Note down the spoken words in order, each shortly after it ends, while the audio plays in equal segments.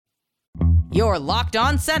Your Locked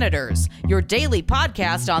On Senators, your daily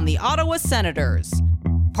podcast on the Ottawa Senators.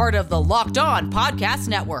 Part of the Locked On Podcast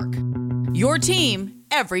Network. Your team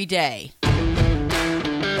every day.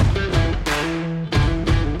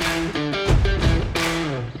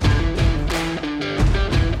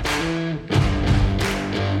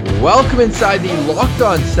 Welcome inside the Locked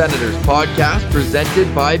On Senators podcast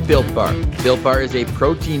presented by Built Bar. Built Bar is a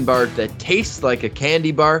protein bar that tastes like a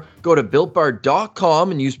candy bar. Go to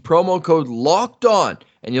BuiltBar.com and use promo code LOCKEDON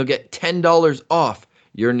and you'll get $10 off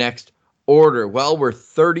your next order. Well, we're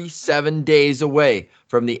 37 days away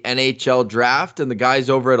from the NHL draft, and the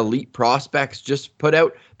guys over at Elite Prospects just put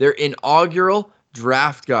out their inaugural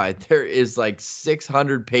draft guide. There is like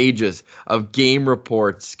 600 pages of game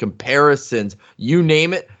reports, comparisons, you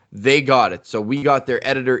name it. They got it. So we got their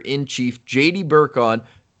editor-in-chief, JD Burke, on.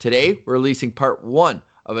 Today, we're releasing part one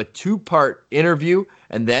of a two-part interview,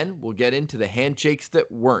 and then we'll get into the handshakes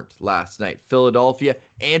that weren't last night. Philadelphia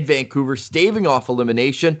and Vancouver staving off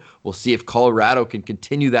elimination. We'll see if Colorado can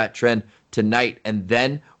continue that trend tonight. And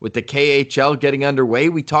then, with the KHL getting underway,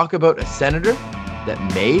 we talk about a Senator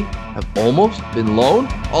that may have almost been loaned.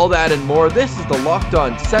 All that and more. This is the Locked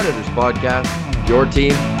On Senators podcast, your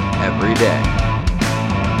team every day.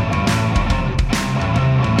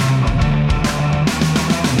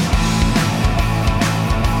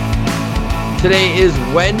 Today is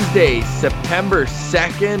Wednesday, September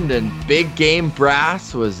 2nd, and Big Game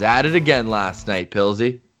Brass was at it again last night,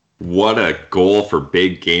 Pilsy. What a goal for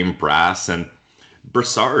Big Game Brass. And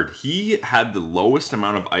Brassard, he had the lowest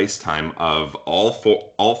amount of ice time of all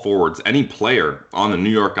forwards, any player on the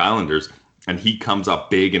New York Islanders, and he comes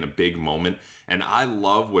up big in a big moment. And I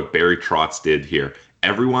love what Barry Trotz did here.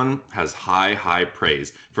 Everyone has high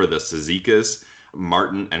praise for the Cizikas,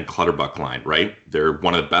 Martin, and Clutterbuck line, right? They're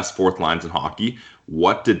one of the best fourth lines in hockey.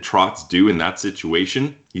 What did Trotz do in that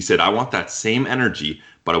situation? He said, I want that same energy,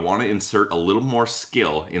 but I want to insert a little more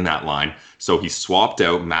skill in that line. So he swapped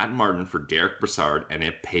out Matt Martin for Derek Brassard, and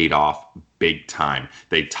it paid off big time.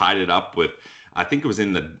 They tied it up with, I think it was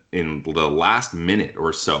in the last minute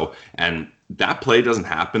or so, and that play doesn't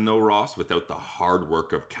happen, though, Ross, without the hard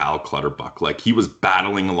work of Cal Clutterbuck. Like, he was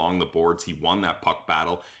battling along the boards. He won that puck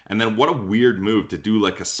battle. And then what a weird move to do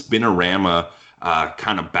like a spinorama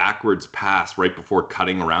kind of backwards pass right before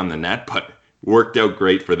cutting around the net. But worked out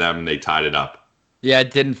great for them. They tied it up. Yeah,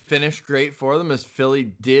 it didn't finish great for them as Philly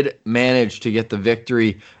did manage to get the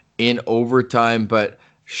victory in overtime. But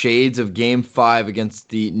shades of Game 5 against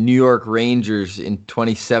the New York Rangers in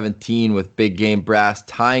 2017 with Big Game Brass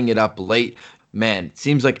tying it up late. Man, it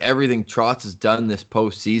seems like everything Trotz has done this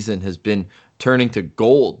postseason has been turning to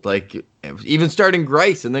gold. Like, even starting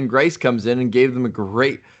Greiss, and then Greiss comes in and gave them a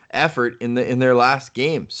great effort in their last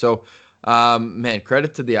game. So, man,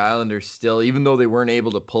 credit to the Islanders still, even though they weren't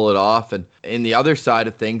able to pull it off. And in the other side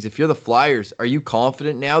of things, if you're the Flyers, are you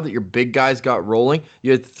confident now that your big guys got rolling?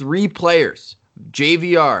 You had three players,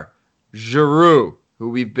 JVR, Giroux, who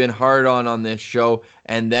we've been hard on this show,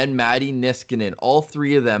 and then Matti Niskanen, all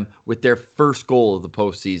three of them with their first goal of the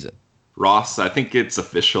postseason. Ross, I think it's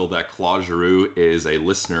official that Claude Giroux is a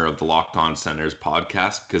listener of the Locked On Senators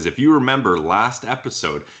podcast, because if you remember last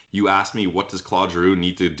episode, you asked me what does Claude Giroux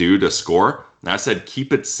need to do to score? And I said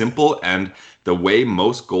keep it simple, and the way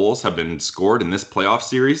most goals have been scored in this playoff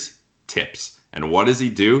series, tips. And what does he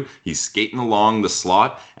do? He's skating along the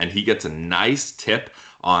slot, and he gets a nice tip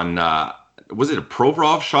on, was it a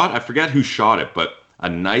Provorov shot? I forget who shot it, but a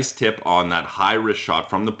nice tip on that high-risk shot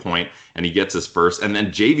from the point, and he gets his first. And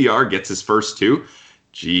then JVR gets his first too.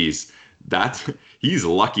 Jeez, he's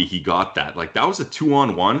lucky he got that. Like, that was a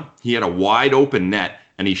 2-on-1. He had a wide-open net,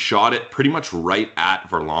 and he shot it pretty much right at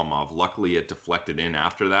Varlamov. Luckily, it deflected in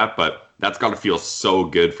after that, but that's got to feel so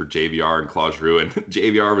good for JVR and Claude Giroux. And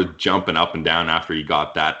JVR was jumping up and down after he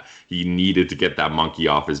got that. He needed to get that monkey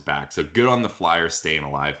off his back. So good on the Flyers staying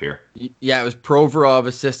alive here. Yeah, it was Provorov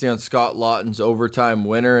assisting on Scott Laughton's overtime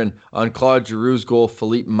winner. And on Claude Giroux's goal,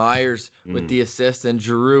 Philippe Myers with the assist. And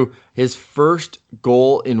Giroux, his first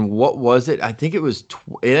goal in, what was it? I think it was,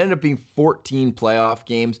 it ended up being 14 playoff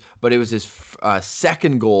games, but it was his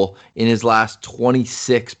second goal in his last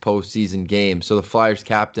 26 postseason games. So the Flyers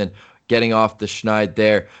captain getting off the schneid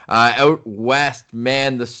there. Out west,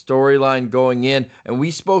 man, the storyline going in, and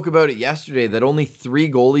we spoke about it yesterday, that only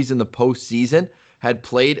 3 goalies in the postseason had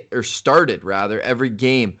played, or started rather, every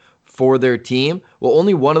game for their team. Well,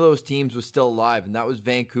 only one of those teams was still alive, and that was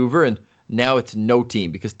Vancouver, and now it's no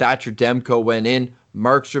team because Thatcher Demko went in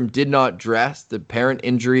Markstrom did not dress. The apparent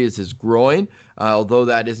injury is his groin. Although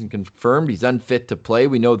that isn't confirmed, he's unfit to play.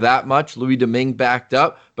 We know that much. Louis Domingue backed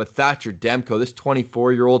up, but Thatcher Demko, this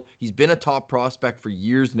 24-year-old, he's been a top prospect for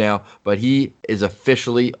years now, but he is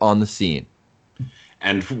officially on the scene.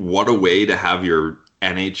 And what a way to have your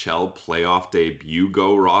NHL playoff debut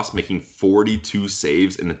go, Ross, making 42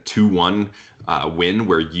 saves in a 2-1 win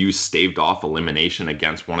where you staved off elimination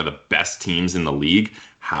against one of the best teams in the league.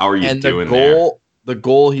 How are you doing there? The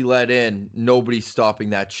goal he let in, nobody's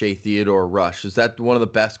stopping that Shea Theodore rush. Is that one of the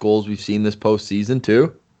best goals we've seen this postseason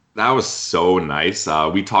too? That was so nice.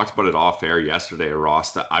 We talked about it off air yesterday,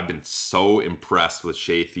 Ross, that I've been so impressed with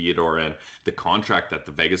Shea Theodore and the contract that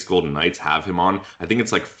the Vegas Golden Knights have him on. I think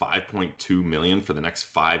it's like $5.2 million for the next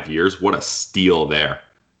 5 years. What a steal there.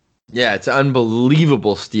 Yeah, it's an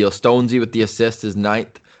unbelievable steal. Stonesy with the assist, his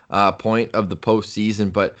ninth point of the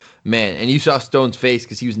postseason. But, man, and you saw Stone's face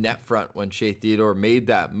because he was net front when Shea Theodore made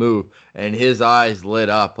that move, and his eyes lit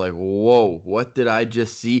up like, whoa, what did I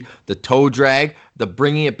just see? The toe drag, the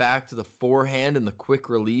bringing it back to the forehand, and the quick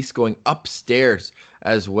release going upstairs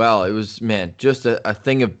as well. It was, man, just a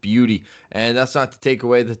thing of beauty. And that's not to take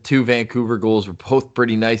away the two Vancouver goals were both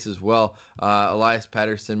pretty nice as well. Elias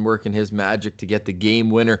Pettersson working his magic to get the game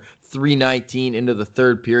winner, 3:19 into the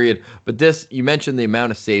third period. But this, you mentioned the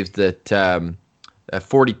amount of saves that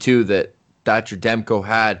 42 that Thatcher Demko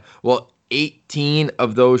had. Well, 18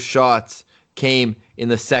 of those shots came in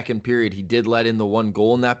the second period. He did let in the one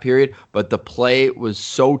goal in that period, but the play was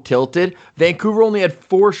so tilted. Vancouver only had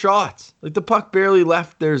 4 shots. Like, the puck barely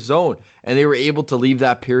left their zone, and they were able to leave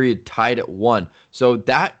that period tied at 1. So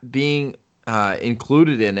that being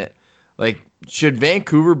included in it, like, should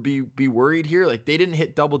Vancouver be worried here? Like, they didn't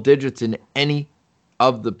hit double digits in any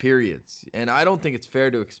of the periods, and I don't think it's fair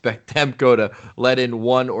to expect Demko to let in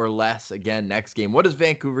 1 or less again next game. What does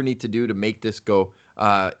Vancouver need to do to make this go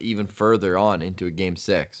even further on into a game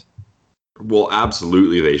 6? Well,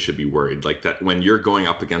 absolutely, they should be worried. Like, that when you're going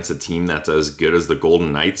up against a team that's as good as the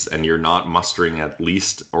Golden Knights and you're not mustering at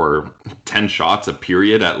least 10 shots a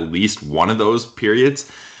period, at least one of those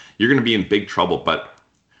periods, you're going to be in big trouble. But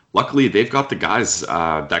luckily, they've got the guys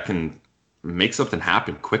that can make something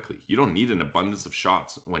happen quickly. You don't need an abundance of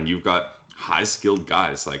shots when you've got high-skilled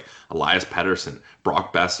guys like Elias Pettersson,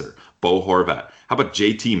 Brock Besser, Bo Horvat. How about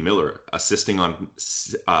JT Miller assisting on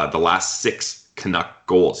the last 6 Canuck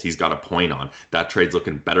goals? He's got a point on. That trade's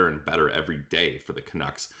looking better and better every day for the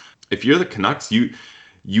Canucks. If you're the Canucks,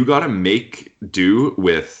 you got to make do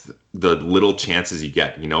with the little chances you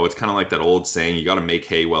get. You know, it's kind of like that old saying, you got to make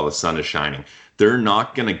hay while the sun is shining. They're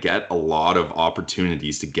not going to get a lot of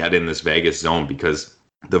opportunities to get in this Vegas zone because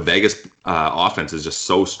the Vegas offense is just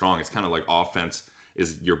so strong. It's kind of like offense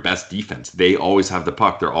is your best defense. They always have the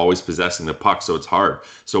puck. They're always possessing the puck, so it's hard.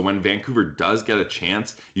 So when Vancouver does get a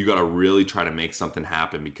chance, you got to really try to make something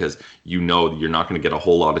happen because you know you're not going to get a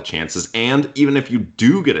whole lot of chances. And even if you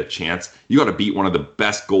do get a chance, you got to beat one of the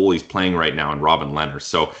best goalies playing right now in Robin Lehner.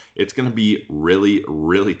 So it's going to be really,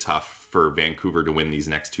 really tough for Vancouver to win these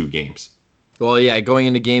next 2 games. Well, yeah, going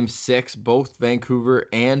into game 6, both Vancouver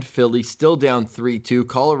and Philly still down 3-2.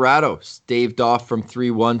 Colorado staved off from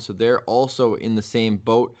 3-1, so they're also in the same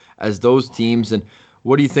boat as those teams. And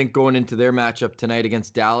what do you think going into their matchup tonight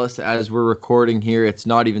against Dallas? As we're recording here, it's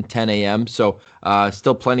not even 10 a.m., so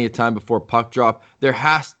still plenty of time before puck drop. There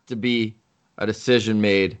has to be a decision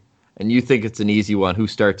made, and you think it's an easy one. Who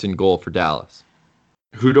starts in goal for Dallas?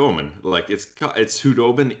 Hudobin. Like, it's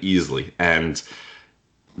Hudobin easily, and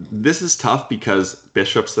this is tough because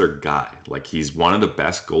Bishop's their guy. Like, he's one of the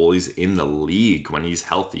best goalies in the league when he's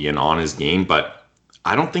healthy and on his game, but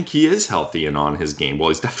I don't think he is healthy and on his game. Well,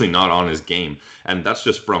 he's definitely not on his game, and that's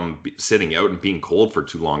just from sitting out and being cold for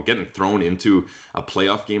too long. Getting thrown into a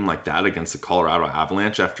playoff game like that against the Colorado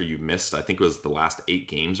Avalanche after you missed, I think it was the last 8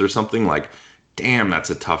 games or something, like, damn, that's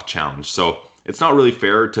a tough challenge. So it's not really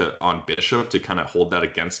fair on Bishop to kind of hold that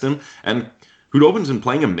against him. And Hudobin's been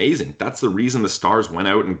playing amazing. That's the reason the Stars went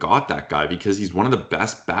out and got that guy, because he's one of the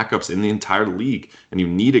best backups in the entire league, and you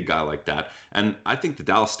need a guy like that. And I think the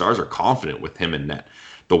Dallas Stars are confident with him in net.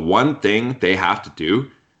 The one thing they have to do,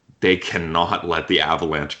 they cannot let the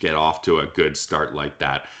Avalanche get off to a good start like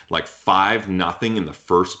that. Like 5-0 in the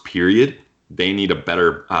first period. They need a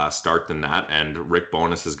better start than that, and Rick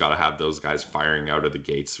Bowness has got to have those guys firing out of the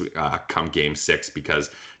gates come game 6, because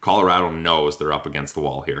Colorado knows they're up against the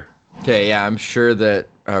wall here. Okay, yeah, I'm sure that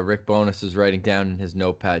Rick Bowness is writing down in his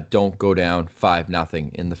notepad, don't go down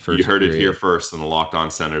 5-0 in the first period. You heard it here first on the Locked On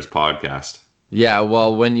Senators podcast. Yeah,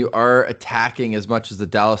 well, when you are attacking as much as the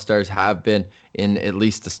Dallas Stars have been in at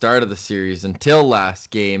least the start of the series until last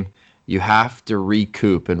game, you have to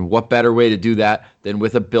recoup. And what better way to do that than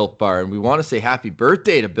with a Built Bar? And we want to say happy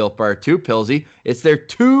birthday to Built Bar too, Pilsy. It's their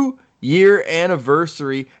 2-year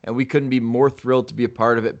anniversary, and we couldn't be more thrilled to be a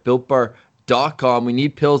part of it. BuiltBar.com. We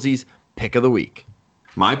need Pilsy's pick of the week.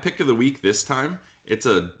 My pick of the week this time, it's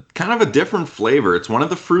a kind of a different flavor. It's one of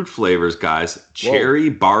the fruit flavors, guys.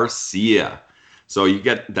 Cherry Barcia. So you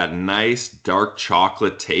get that nice dark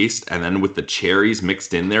chocolate taste, and then with the cherries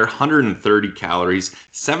mixed in there, 130 calories,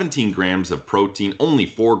 17 grams of protein, only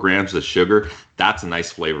 4 grams of sugar. That's a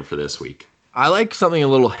nice flavor for this week. I like something a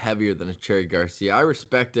little heavier than a Cherry Garcia. I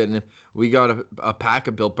respect it. And if we got a pack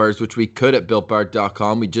of Built Bars, which we could at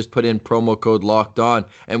BuiltBar.com, we just put in promo code Locked On,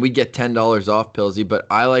 and we get $10 off, Pilsy. But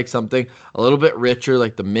I like something a little bit richer,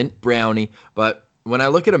 like the mint brownie. But when I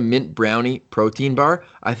look at a mint brownie protein bar,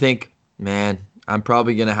 I think, man, I'm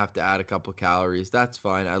probably going to have to add a couple calories. That's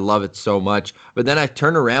fine. I love it so much. But then I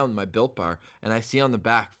turn around my Built Bar, and I see on the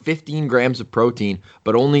back 15 grams of protein,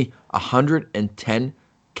 but only 110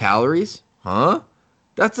 calories. Huh?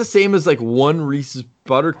 That's the same as like one Reese's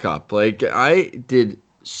Buttercup. Like I did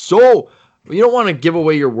so. You don't want to give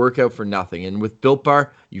away your workout for nothing. And with Built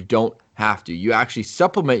Bar, you don't have to. You actually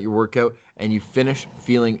supplement your workout and you finish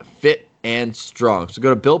feeling fit and strong. So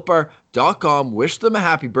go to BuiltBar.com, wish them a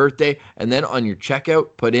happy birthday, and then on your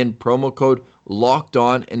checkout, put in promo code Locked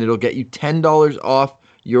On, and it'll get you $10 off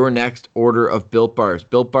your next order of Built Bars.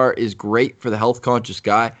 Built Bar is great for the health-conscious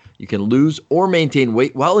guy. You can lose or maintain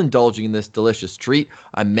weight while indulging in this delicious treat.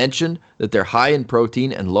 I mentioned that they're high in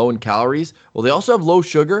protein and low in calories. Well, they also have low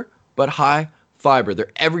sugar, but high fiber.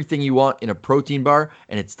 They're everything you want in a protein bar,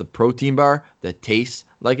 and it's the protein bar that tastes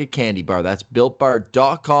like a candy bar. That's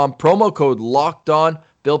BuiltBar.com. Promo code Locked On,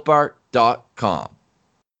 BuiltBar.com.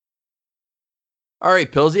 All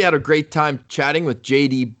right, Pilsy, had a great time chatting with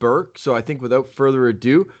JD Burke. So I think without further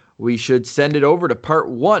ado, we should send it over to part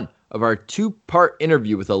 1 of our 2-part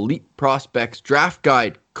interview with Elite Prospects Draft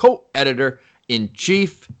Guide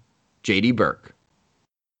co-editor-in-chief, JD Burke.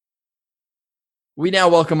 We now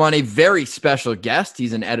welcome on a very special guest.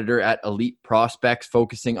 He's an editor at Elite Prospects,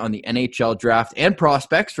 focusing on the NHL draft and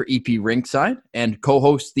prospects for EP Rinkside, and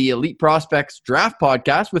co-hosts the Elite Prospects Draft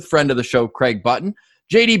Podcast with friend of the show, Craig Button.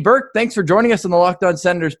 JD Burke, thanks for joining us on the Locked On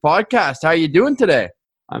Senators podcast. How are you doing today?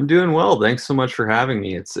 I'm doing well. Thanks so much for having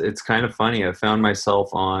me. It's kind of funny. I found myself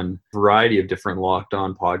on a variety of different Locked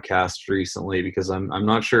On podcasts recently because I'm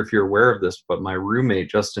not sure if you're aware of this, but my roommate,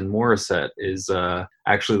 Justin Morissette, is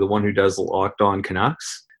actually the one who does Locked On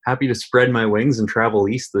Canucks. Happy to spread my wings and travel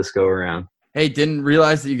east this go around. Hey, didn't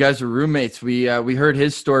realize that you guys were roommates. We heard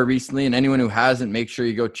his story recently, and anyone who hasn't, make sure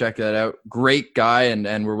you go check that out. Great guy,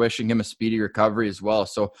 and we're wishing him a speedy recovery as well.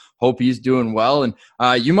 So hope he's doing well. And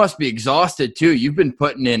you must be exhausted too. You've been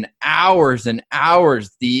putting in hours and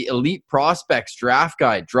hours. The Elite Prospects Draft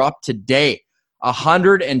Guide dropped today.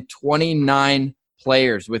 129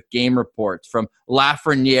 players with game reports, from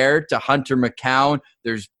Lafreniere to Hunter McCown.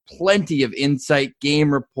 There's plenty of insight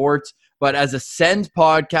game reports. But as a Sens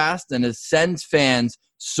podcast and as Sens fans,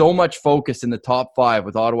 so much focus in the top 5,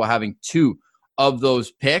 with Ottawa having 2 of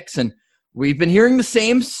those picks. And we've been hearing the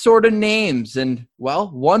same sort of names. And,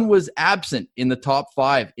 well, one was absent in the top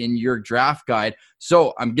 5 in your draft guide.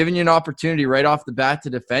 So I'm giving you an opportunity right off the bat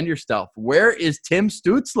to defend yourself. Where is Tim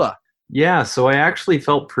Stützle? Yeah, so I actually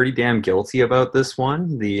felt pretty damn guilty about this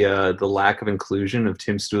one, the lack of inclusion of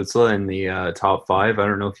Tim Stützle in the top 5. I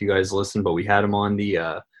don't know if you guys listened, but we had him on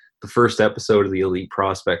the first episode of the Elite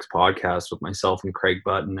Prospects podcast with myself and Craig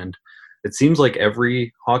Button. And it seems like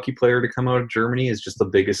every hockey player to come out of Germany is just the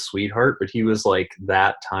biggest sweetheart, but he was like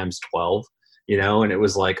that times 12, and it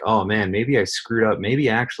was like, oh man, maybe I screwed up. Maybe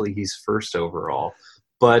actually he's first overall.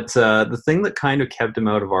 But the thing that kind of kept him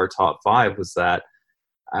out of our top 5 was that,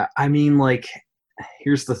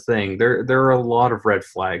 here's the thing. There are a lot of red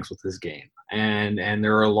flags with his game. And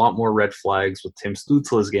there are a lot more red flags with Tim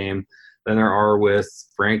Stützle's game than there are with,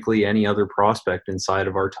 frankly, any other prospect inside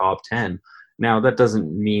of our top 10. Now, that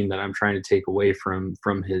doesn't mean that I'm trying to take away from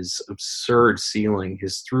his absurd ceiling,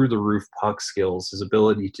 his through-the-roof puck skills, his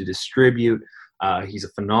ability to distribute. He's a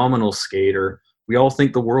phenomenal skater. We all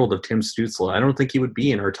think the world of Tim Stützle. I don't think he would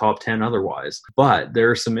be in our top 10 otherwise. But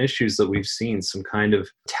there are some issues that we've seen, some kind of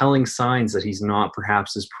telling signs that he's not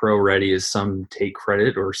perhaps as pro-ready as some take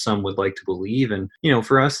credit or some would like to believe. And,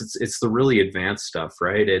 for us, it's the really advanced stuff,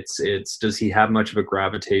 right? It's does he have much of a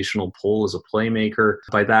gravitational pull as a playmaker?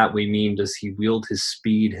 By that, we mean, does he wield his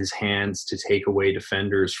speed, his hands to take away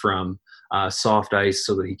defenders from soft ice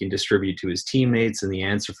so that he can distribute to his teammates? And the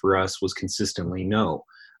answer for us was consistently no.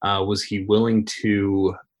 Was he willing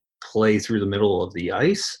to play through the middle of the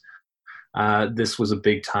ice? This was a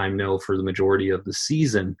big time no for the majority of the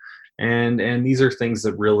season. And these are things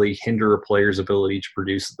that really hinder a player's ability to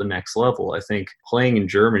produce at the next level. I think playing in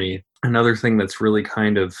Germany, another thing that's really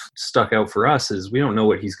kind of stuck out for us is we don't know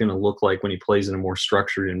what he's going to look like when he plays in a more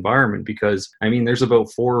structured environment, because, I mean, there's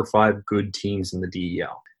about 4 or 5 good teams in the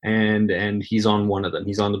DEL. And he's on one of them.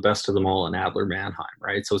 He's on the best of them all in Adler Mannheim,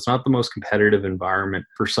 right? So it's not the most competitive environment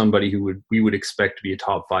for somebody who we would expect to be a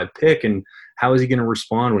top 5 pick. And how is he going to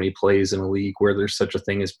respond when he plays in a league where there's such a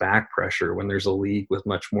thing as back pressure, when there's a league with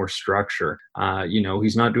much more structure?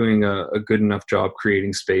 He's not doing a good enough job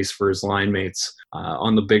creating space for his line mates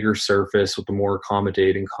on the bigger surface with the more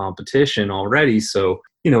accommodating competition already. So,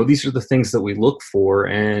 these are the things that we look for.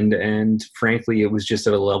 And frankly, it was just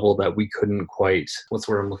at a level that we couldn't quite, what's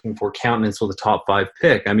the word I'm looking for, countenance with a top 5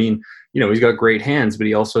 pick. I mean, he's got great hands, but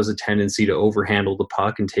he also has a tendency to overhandle the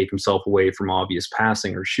puck and take himself away from obvious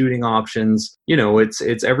passing or shooting options.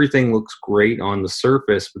 It's everything looks great on the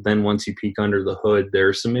surface, but then once you peek under the hood, there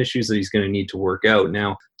are some issues that he's going to need to work out.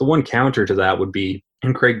 Now, the one counter to that would be,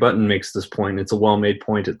 and Craig Button makes this point, it's a well-made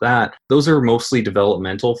point at that, those are mostly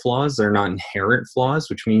developmental flaws. They're not inherent flaws,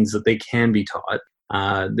 which means that they can be taught.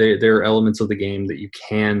 There are elements of the game that you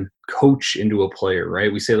can coach into a player,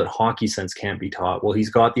 right? We say that hockey sense can't be taught. Well, he's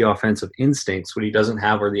got the offensive instincts. What he doesn't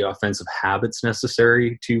have are the offensive habits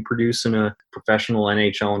necessary to produce in a professional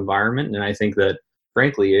NHL environment. And I think that,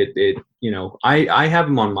 frankly, I have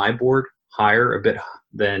him on my board higher a bit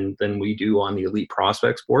than we do on the elite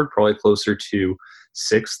prospects board, probably closer to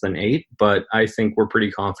 6th than 8th. But I think we're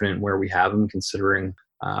pretty confident where we have him, considering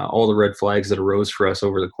all the red flags that arose for us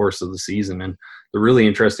over the course of the season. And the really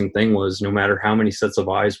interesting thing was, no matter how many sets of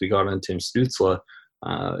eyes we got on Tim Stützle,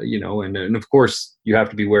 and of course you have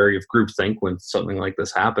to be wary of groupthink when something like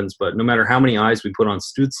this happens, but no matter how many eyes we put on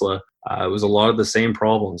Stützle, it was a lot of the same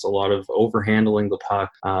problems, a lot of overhandling the puck,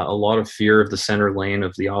 a lot of fear of the center lane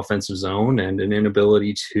of the offensive zone, and an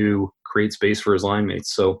inability to create space for his line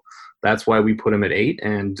mates. So that's why we put him at 8,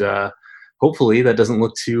 and hopefully that doesn't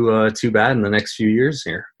look too bad in the next few years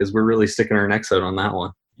here, because we're really sticking our necks out on that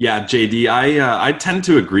one. Yeah, JD, I tend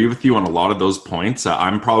to agree with you on a lot of those points.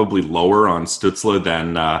 I'm probably lower on Stützle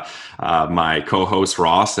than my co-host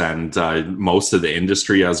Ross and most of the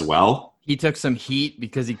industry as well. He took some heat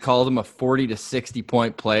because he called him a 40 to 60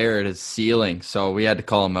 point player at his ceiling. So we had to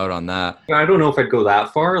call him out on that. I don't know if I'd go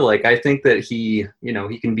that far. Like, I think that he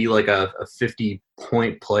can be like a 50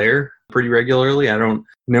 point player pretty regularly. I don't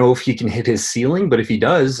know if he can hit his ceiling, but if he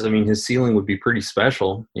does, I mean, his ceiling would be pretty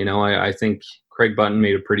special. I think Craig Button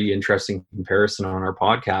made a pretty interesting comparison on our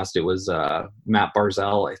podcast. It was Matt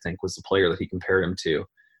Barzal, I think, was the player that he compared him to.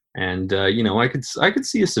 And, I could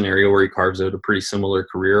see a scenario where he carves out a pretty similar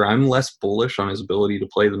career. I'm less bullish on his ability to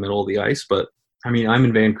play the middle of the ice, but I mean, I'm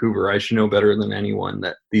in Vancouver. I should know better than anyone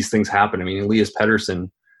that these things happen. I mean, Elias Pettersson,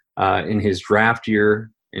 in his draft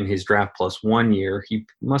year, in his draft plus 1 year, he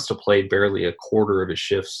must have played barely a quarter of his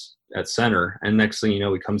shifts at center, and next thing you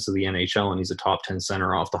know, he comes to the NHL and he's a top 10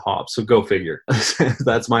 center off the hop. So go figure.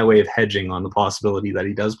 That's my way of hedging on the possibility that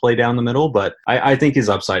he does play down the middle, but I think his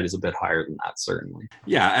upside is a bit higher than that, certainly.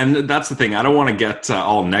 Yeah, and that's the thing. I don't want to get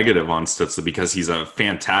all negative on Stützle because he's a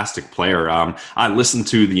fantastic player. I listened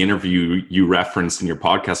to the interview you referenced in your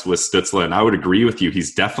podcast with Stützle, and I would agree with you.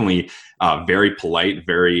 He's definitely very polite,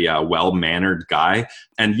 very well-mannered guy.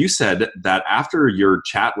 And you said that after your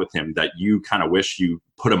chat with him that you kind of wish you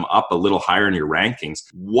put him up a little higher in your rankings.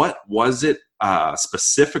 What was it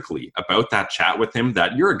specifically about that chat with him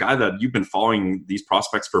that you're a guy that you've been following these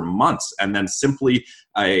prospects for months, and then simply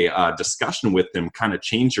a discussion with him kind of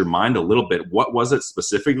changed your mind a little bit? What was it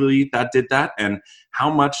specifically that did that? And how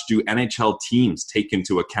much do NHL teams take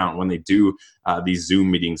into account when they do these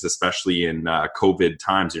Zoom meetings, especially in COVID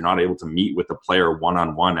times? You're not able to meet with a player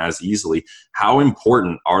one-on-one as easily. How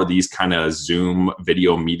important are these kind of Zoom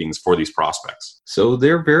video meetings for these prospects? So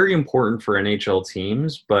they're very important for NHL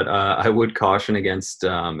teams, but I would caution against,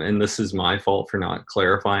 and this is my fault for not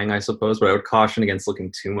clarifying, I suppose, but I would caution against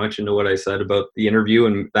looking too much into what I said about the interview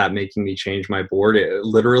and that making me change my board. It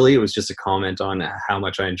was just a comment on how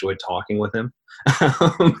much I enjoyed talking with him.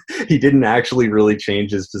 He didn't actually really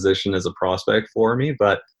change his position as a prospect for me,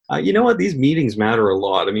 but you know what? These meetings matter a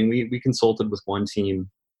lot. I mean, we consulted with one team.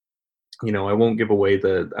 I won't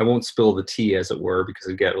I won't spill the tea, as it were, because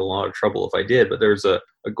I'd get in a lot of trouble if I did, but there's a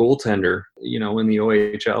goaltender, in the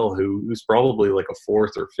OHL who's probably like a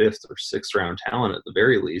 4th or 5th or 6th round talent at the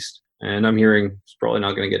very least. And I'm hearing he's probably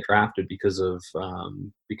not going to get drafted because of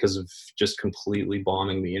just completely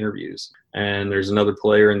bombing the interviews. And there's another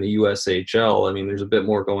player in the USHL. I mean, there's a bit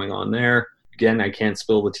more going on there. Again, I can't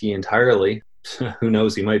spill the tea entirely. Who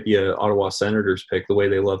knows? He might be a Ottawa Senators pick, the way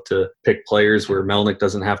they love to pick players where Melnyk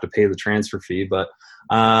doesn't have to pay the transfer fee. But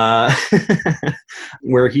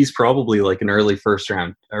where he's probably like an early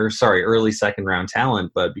second round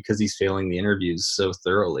talent, but because he's failing the interviews so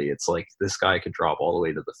thoroughly, it's like this guy could drop all the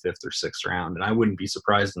way to the 5th or 6th round, and I wouldn't be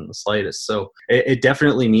surprised in the slightest. So it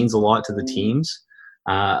definitely means a lot to the teams.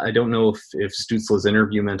 I don't know if Stützle's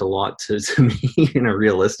interview meant a lot to me in a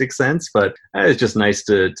realistic sense, but it's just nice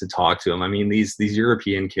to talk to him. I mean, these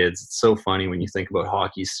European kids, it's so funny when you think about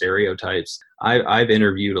hockey stereotypes. I've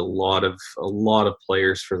interviewed a lot of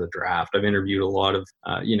players for the draft. I've interviewed a lot of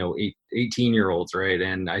 18-year-olds, right?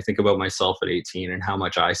 And I think about myself at 18 and how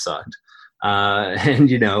much I sucked. And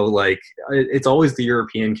it's always the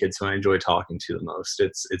European kids who I enjoy talking to the most.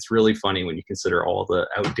 It's really funny when you consider all the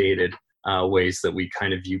outdated ways that we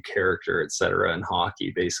kind of view character, et cetera, in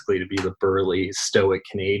hockey, basically to be the burly, stoic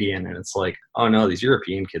Canadian. And it's like, oh no, these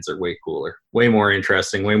European kids are way cooler, way more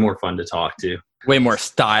interesting, way more fun to talk to. Way more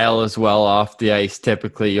style as well off the ice.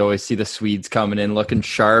 Typically, you always see the Swedes coming in looking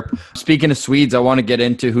sharp. Speaking of Swedes, I want to get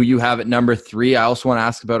into who you have at number 3. I also want to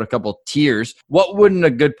ask about a couple tiers. What wouldn't a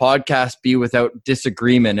good podcast be without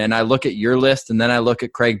disagreement? And I look at your list, and then I look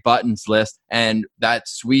at Craig Button's list, and that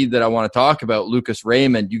Swede that I want to talk about, Lucas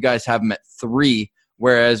Raymond, you guys have him at 3.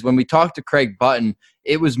 Whereas when we talked to Craig Button,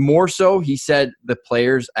 it was more so, he said the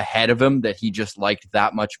players ahead of him that he just liked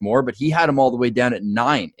that much more, but he had him all the way down at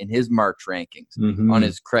 9 in his March rankings on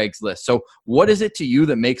his Craig's list. So what is it to you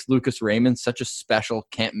that makes Lucas Raymond such a special,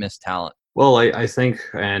 can't miss talent? Well, I think,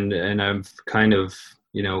 and I've kind of,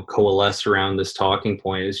 coalesced around this talking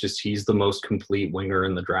point, is just he's the most complete winger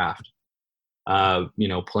in the draft.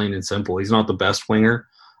 Plain and simple. He's not the best winger.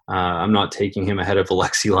 I'm not taking him ahead of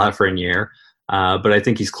Alexis Lafreniere. But I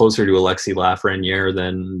think he's closer to Alexis Lafreniere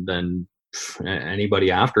than anybody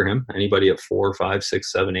after him, anybody at 4, 5,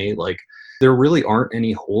 6, 7, 8. Like, there really aren't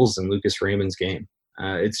any holes in Lucas Raymond's game.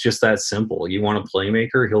 It's just that simple. You want a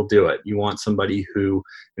playmaker, he'll do it. You want somebody who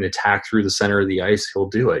can attack through the center of the ice, he'll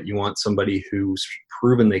do it. You want somebody who's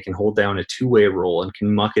proven they can hold down a two-way role and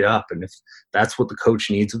can muck it up. And if that's what the coach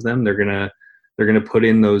needs of them, they're gonna put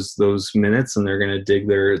in those minutes, and they're gonna dig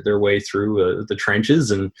their way through the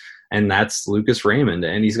trenches, and that's Lucas Raymond.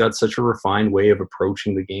 And he's got such a refined way of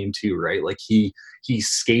approaching the game too, right? Like he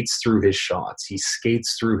skates through his shots, he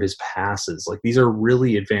skates through his passes. Like, these are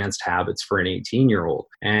really advanced habits for an 18-year-old,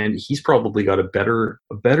 and he's probably got a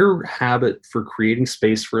better habit for creating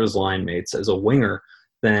space for his line mates as a winger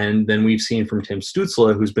than we've seen from Tim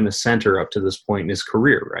Stützle, who's been a center up to this point in his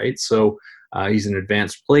career, right? So he's an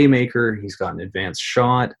advanced playmaker. He's got an advanced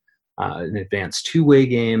shot, an advanced two-way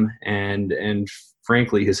game, and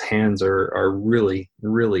frankly, his hands are really,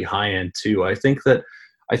 really high end too. I think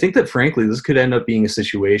that frankly, this could end up being a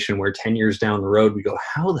situation where 10 years down the road, we go,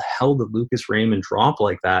 how the hell did Lucas Raymond drop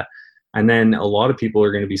like that? And then a lot of people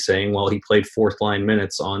are going to be saying, well, he played 4th line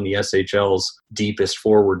minutes on the SHL's deepest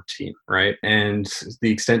forward team, right? And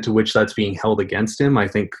the extent to which that's being held against him, I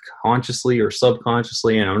think consciously or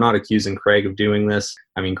subconsciously, and I'm not accusing Craig of doing this.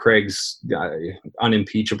 I mean, Craig's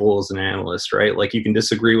unimpeachable as an analyst, right? Like, you can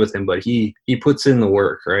disagree with him, but he puts in the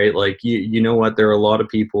work, right? Like, you know what? There are a lot of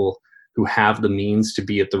people who have the means to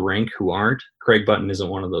be at the rink who aren't. Craig Button isn't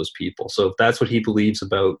one of those people. So if that's what he believes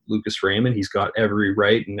about Lucas Raymond, he's got every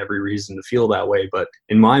right and every reason to feel that way. But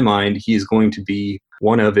in my mind, he is going to be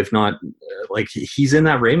one of, if not, he's in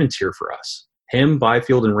that Raymond tier for us. Him,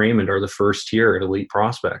 Byfield, and Raymond are the first tier at elite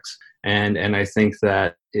prospects. And I think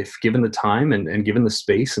that if given the time and given the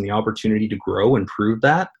space and the opportunity to grow and prove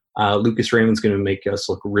that, Lucas Raymond's going to make us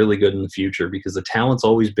look really good in the future, because the talent's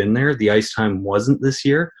always been there. The ice time wasn't this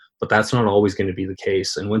year, but that's not always going to be the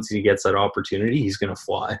case. And once he gets that opportunity, he's going to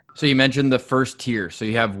fly. So you mentioned the first tier. So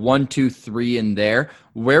you have 1, 2, 3 in there.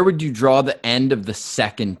 Where would you draw the end of the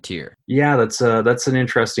second tier? Yeah, that's an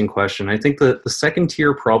interesting question. I think the second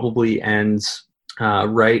tier probably ends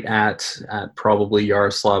right at probably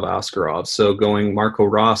Yaroslav Askarov. So going Marco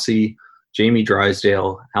Rossi, Jamie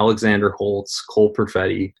Drysdale, Alexander Holtz, Cole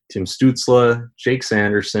Perfetti, Tim Stützle, Jake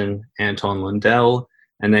Sanderson, Anton Lundell,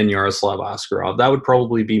 and then Yaroslav Askarov. That would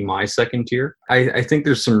probably be my second tier. I think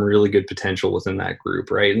there's some really good potential within that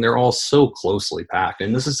group, right? And they're all so closely packed.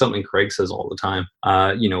 And this is something Craig says all the time.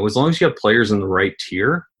 As long as you have players in the right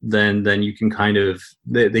tier, then you can kind of,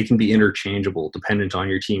 they can be interchangeable dependent on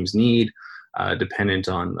your team's need, dependent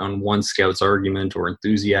on one scout's argument or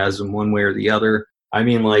enthusiasm one way or the other. I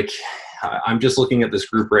mean, like, I'm just looking at this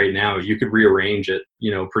group right now. You could rearrange it,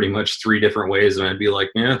 pretty much 3 different ways, and I'd be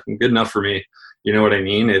like, yeah, good enough for me. You know what I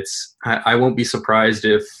mean? I won't be surprised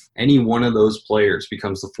if any one of those players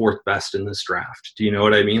becomes the 4th best in this draft. Do you know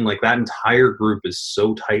what I mean? Like, that entire group is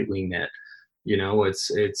so tightly knit.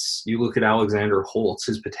 It's you look at Alexander Holtz,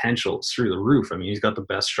 his potential is through the roof. I mean, he's got the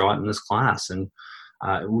best shot in this class, and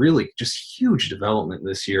Really just huge development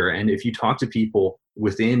this year. And if you talk to people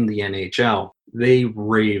within the NHL, they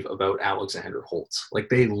rave about Alexander Holtz. Like,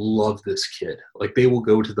 they love this kid. Like, they will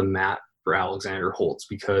go to the mat for Alexander Holtz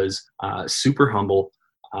because super humble,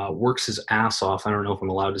 works his ass off. I don't know if I'm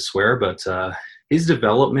allowed to swear, but his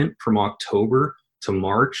development from October to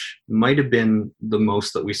March might have been the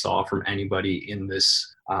most that we saw from anybody in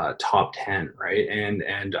this top 10, right?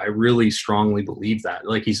 And I really strongly believe that.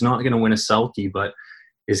 Like, he's not going to win a Selke, but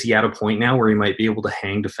is he at a point now where he might be able to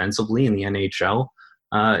hang defensively in the NHL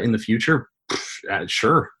in the future?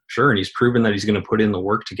 Sure. And he's proven that he's going to put in the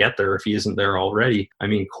work to get there if he isn't there already. I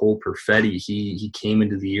mean, Cole Perfetti, he came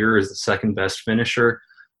into the year as the second best finisher.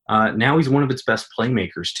 Now he's one of its best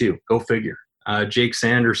playmakers too. Go figure. Jake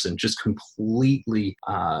Sanderson just completely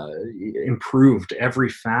improved every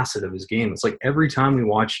facet of his game. It's like every time we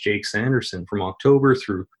watch Jake Sanderson from October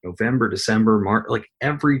through November, December, March, like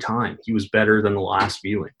every time he was better than the last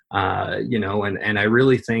viewing. And I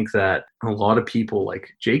really think that a lot of people, like,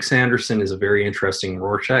 Jake Sanderson is a very interesting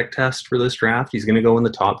Rorschach test for this draft. He's going to go in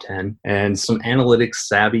the top 10, and some analytics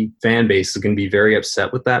savvy fan base is going to be very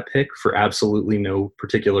upset with that pick for absolutely no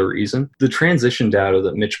particular reason. The transition data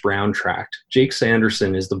that Mitch Brown tracked, Jake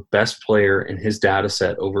Sanderson is the best player in his data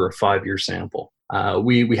set over a 5-year sample.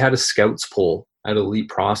 We had a scouts poll at Elite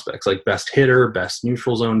Prospects, like best hitter, best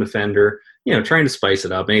neutral zone defender, trying to spice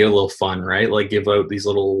it up, make it a little fun, right? Like, give out these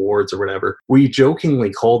little awards or whatever. We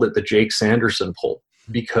jokingly called it the Jake Sanderson poll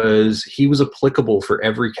because he was applicable for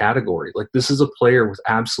every category. Like, this is a player with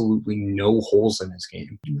absolutely no holes in his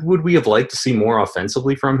game. Would we have liked to see more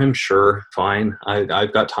offensively from him? Sure, fine.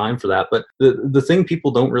 I've got time for that. But the thing people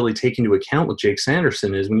don't really take into account with Jake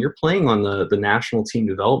Sanderson is when you're playing on the national team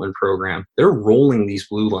development program, they're rolling these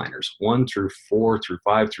blue liners 1 through 4 through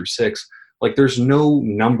 5 through 6. Like, there's no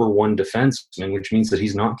number one defenseman, which means that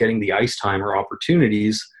he's not getting the ice time or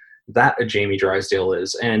opportunities that a Jamie Drysdale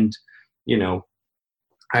is. And,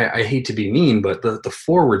 I hate to be mean, but the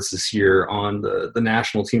forwards this year on the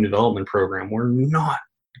national team development program were not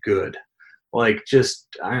good. Like,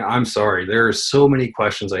 I'm sorry. There are so many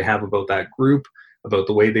questions I have about that group, about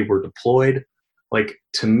the way they were deployed. Like,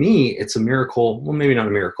 to me, it's a miracle. Well, maybe not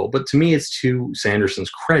a miracle, but to me, it's to Sanderson's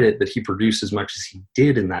credit that he produced as much as he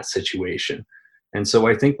did in that situation. And so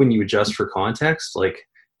I think when you adjust for context, like,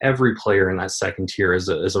 every player in that second tier is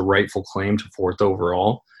a rightful claim to 4th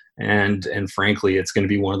overall. And frankly, it's going to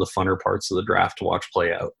be one of the funner parts of the draft to watch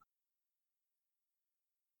play out.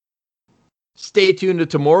 Stay tuned to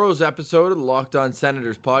tomorrow's episode of the Locked On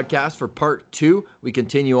Senators podcast for part 2. We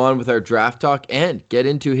continue on with our draft talk and get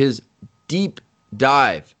into his deep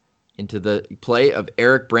dive into the play of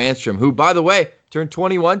Erik Brannstrom, who, by the way, turned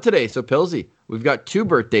 21 today. So, Pilsy, we've got 2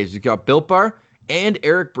 birthdays. We've got Built Bar and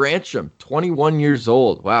Erik Brannstrom, 21 years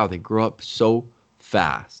old. Wow, they grew up so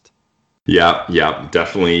fast. Yeah,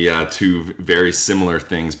 definitely 2 very similar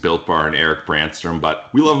things, Built Bar and Erik Brannstrom,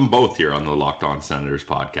 but we love them both here on the Locked On Senators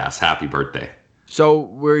podcast. Happy birthday. So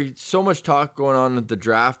we're so much talk going on with the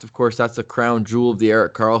draft. Of course, that's the crown jewel of the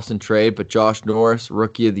Erik Karlsson trade, but Josh Norris,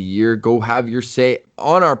 Rookie of the Year. Go have your say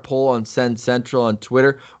on our poll on Send Central on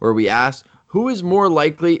Twitter, where we asked, who is more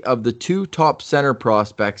likely of the 2 top center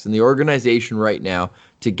prospects in the organization right now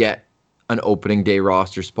to get an opening day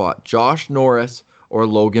roster spot? Josh Norris or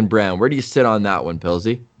Logan Brown? Where do you sit on that one,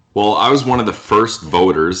 Pilsy? Well, I was one of the first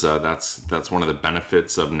voters. That's one of the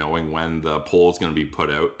benefits of knowing when the poll is going to be put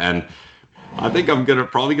out. And I think I'm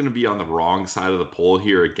probably going to be on the wrong side of the poll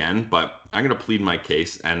here again, but I'm going to plead my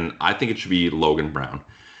case, and I think it should be Logan Brown.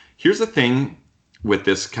 Here's the thing with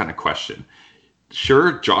this kind of question.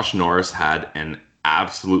 Sure, Josh Norris had an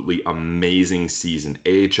absolutely amazing season.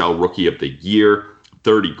 AHL Rookie of the Year,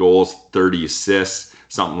 30 goals, 30 assists,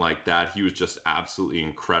 something like that. He was just absolutely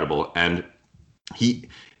incredible. And he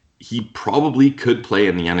probably could play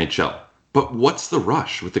in the NHL. But what's the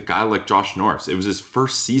rush with a guy like Josh Norris? It was his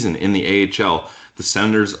first season in the AHL. The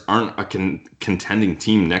Senators aren't a contending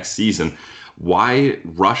team next season. Why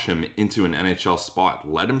rush him into an NHL spot?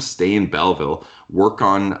 Let him stay in Belleville, work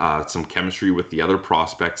on some chemistry with the other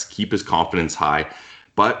prospects, keep his confidence high.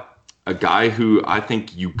 But a guy who I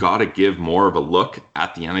think you got to give more of a look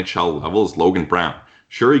at the NHL level is Logan Brown.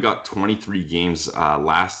 Sure, he got 23 games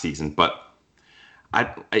last season, but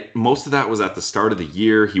most of that was at the start of the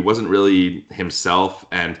year. He wasn't really himself,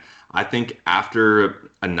 and I think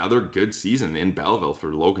after another good season in Belleville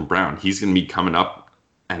for Logan Brown, he's going to be coming up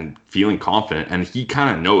and feeling confident, and he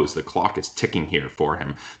kind of knows the clock is ticking here for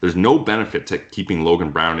him. There's no benefit to keeping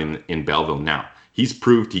Logan Brown in Belleville now. He's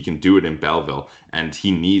proved he can do it in Belleville, and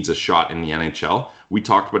he needs a shot in the NHL. We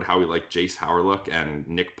talked about how we like Jace Hawryluk and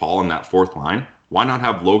Nick Paul in that 4th line. why not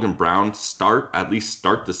have Logan Brown at least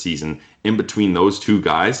start the season in between those two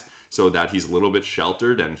guys so that he's a little bit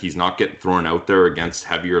sheltered and he's not getting thrown out there against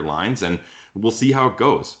heavier lines, and we'll see how it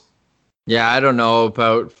goes. Yeah, I don't know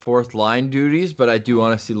about fourth line duties, but I do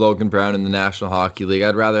want to see Logan Brown in the National Hockey League.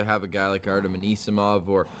 I'd rather have a guy like Artem Anisimov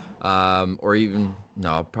or even,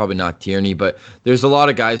 no, probably not Tierney, but there's a lot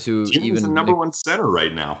of guys who Tierney's the number one center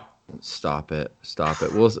right now. Stop it.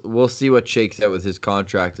 We'll see what shakes out with his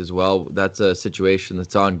contract as well. That's a situation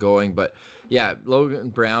that's ongoing. But yeah, Logan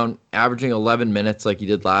Brown averaging 11 minutes like he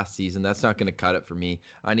did last season, that's not going to cut it for me.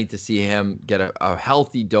 I need to see him get a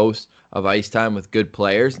healthy dose of ice time with good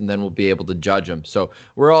players, and then we'll be able to judge him. So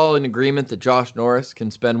we're all in agreement that Josh Norris can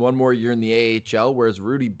spend one more year in the AHL, whereas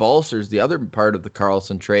Rudy Balcers, the other part of the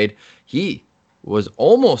Karlsson trade, he was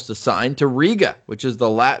almost assigned to Riga, which is the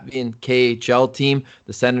Latvian KHL team.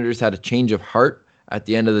 The Senators had a change of heart at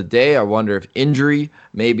the end of the day. I wonder if injury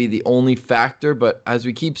may be the only factor, but as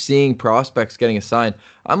we keep seeing prospects getting assigned,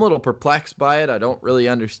 I'm a little perplexed by it. I don't really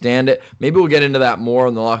understand it. Maybe we'll get into that more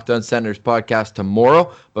on the Locked On Senators podcast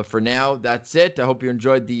tomorrow, but for now, that's it. I hope you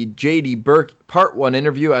enjoyed the JD Burke Part 1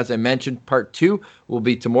 interview. As I mentioned, Part 2 will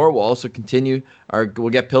be tomorrow. We'll also we'll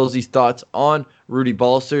get Pilsey's thoughts on Rudy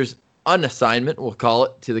Balcers' unassignment, we'll call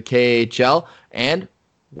it, to the KHL, and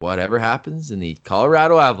whatever happens in the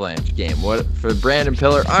Colorado Avalanche game. For Brandon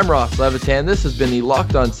Pillar, I'm Ross Levitan. This has been the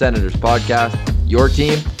Locked On Senators podcast, your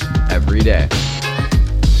team every day.